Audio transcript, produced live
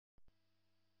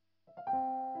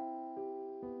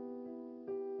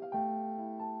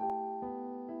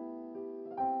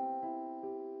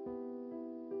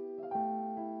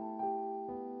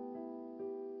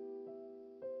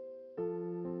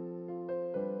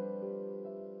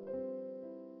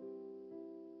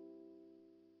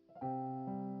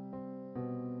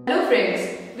Hello friends,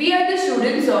 we are the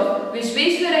students of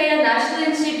Vishveshwaraya National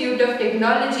Institute of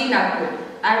Technology, Nagpur.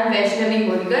 I am Vaishnavi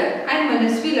Golkar. I am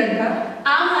Manasvi Ladha.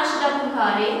 I am Harshita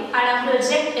Kumhare and our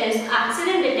project is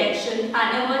Accident Detection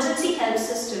and Emergency Help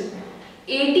System.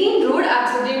 18 road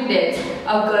accident deaths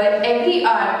occur every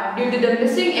hour due to the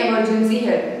missing emergency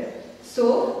help.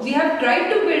 So, we have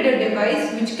tried to build a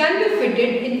device which can be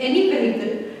fitted in any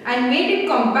vehicle and made it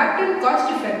compact and cost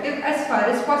effective as far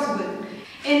as possible.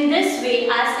 In this way,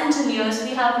 as engineers,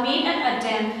 we have made an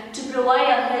attempt to provide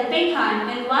a helping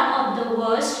hand in one of the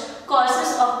worst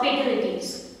causes of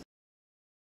fatalities.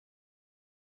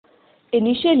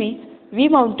 Initially, we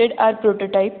mounted our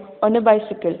prototype on a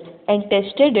bicycle and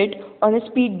tested it on a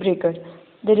speed breaker.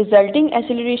 The resulting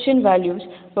acceleration values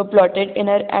were plotted in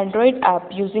our Android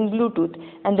app using Bluetooth,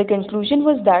 and the conclusion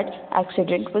was that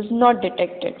accident was not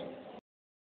detected.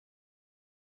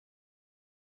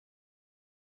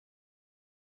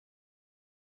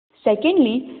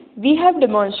 Secondly, we have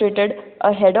demonstrated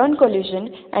a head-on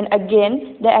collision, and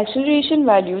again the acceleration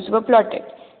values were plotted.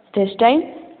 This time,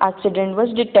 accident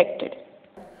was detected.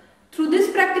 Through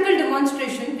this practical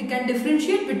demonstration, we can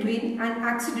differentiate between an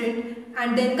accident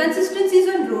and the inconsistencies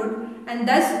on road, and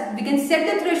thus we can set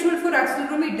the threshold for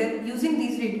accelerometer using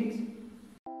these readings.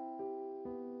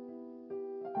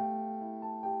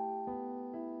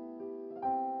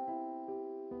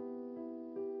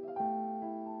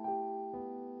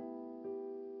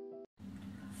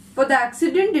 For the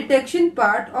accident detection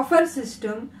part of our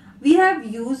system, we have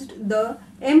used the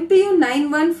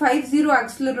MPU9150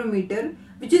 accelerometer,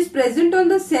 which is present on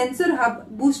the sensor hub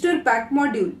booster pack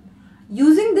module.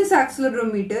 Using this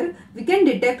accelerometer, we can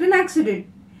detect an accident.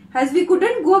 As we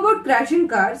couldn't go about crashing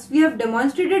cars, we have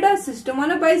demonstrated our system on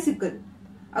a bicycle.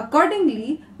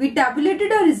 Accordingly, we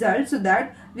tabulated our results so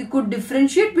that we could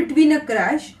differentiate between a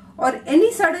crash or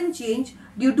any sudden change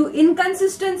due to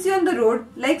inconsistency on the road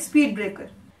like speed breaker.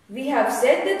 We have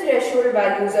set the threshold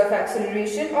values of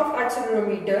acceleration of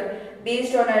accelerometer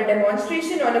based on our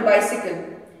demonstration on a bicycle.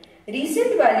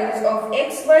 Recent values of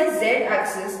XYZ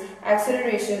axis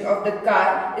acceleration of the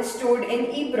car is stored in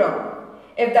EEPROM.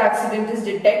 If the accident is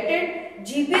detected,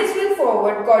 GPS will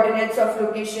forward coordinates of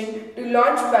location to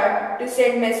launchpad to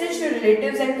send message to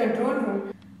relatives and control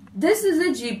room. This is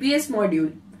the GPS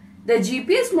module. The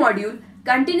GPS module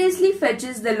continuously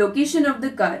fetches the location of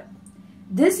the car.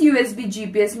 This USB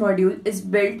GPS module is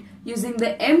built using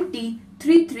the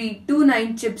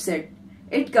MT3329 chipset.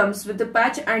 It comes with a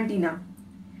patch antenna.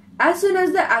 As soon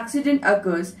as the accident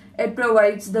occurs, it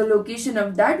provides the location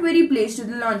of that very place to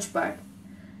the launchpad.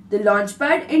 The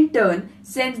launchpad in turn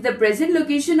sends the present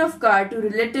location of car to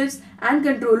relatives and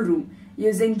control room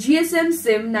using GSM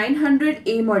SIM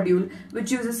 900A module,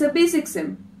 which uses a basic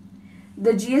SIM.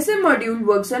 The GSM module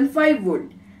works on 5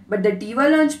 volt. But the TIIC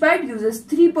launchpad uses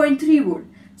 3.3 volt.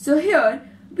 So here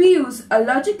we use a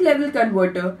logic level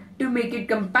converter to make it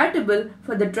compatible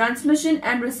for the transmission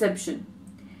and reception.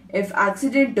 If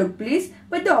accident took place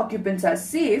but the occupants are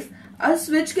safe, a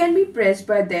switch can be pressed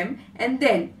by them and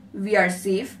then we are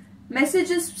safe. Message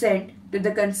is sent to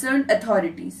the concerned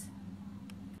authorities.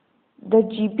 The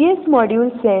GPS module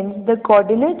sends the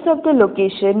coordinates of the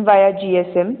location via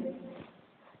GSM.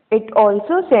 It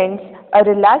also sends a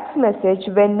relax message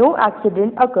when no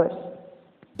accident occurs.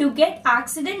 To get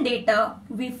accident data,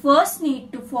 we first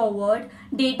need to forward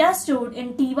data stored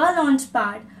in TIIC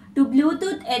Launchpad to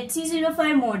Bluetooth HC05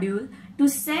 module to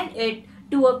send it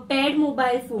to a paired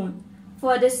mobile phone.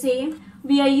 For the same,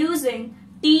 we are using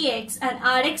TX and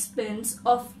RX pins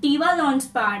of TIIC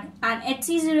Launchpad and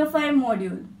HC05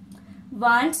 module.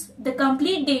 Once the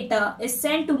complete data is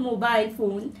sent to mobile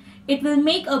phone, it will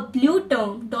make a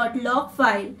blueterm.log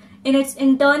file in its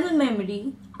internal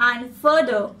memory, and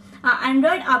further our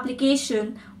Android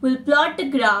application will plot the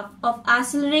graph of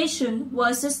acceleration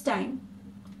versus time.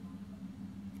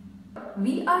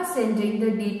 We are sending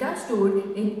the data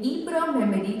stored in EEPROM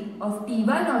memory of TIIC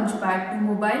Launchpad to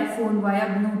mobile phone via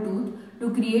Bluetooth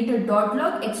to create a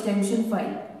 .log extension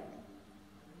file.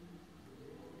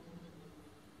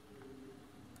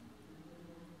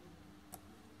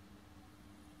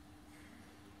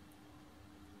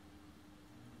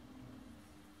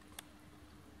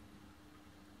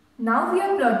 Now we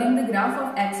are plotting the graph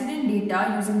of accident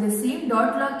data using the same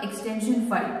 .log extension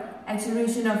file.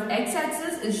 Acceleration of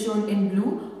x-axis is shown in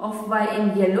blue, of y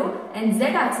in yellow, and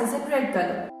z-axis in red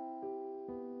color.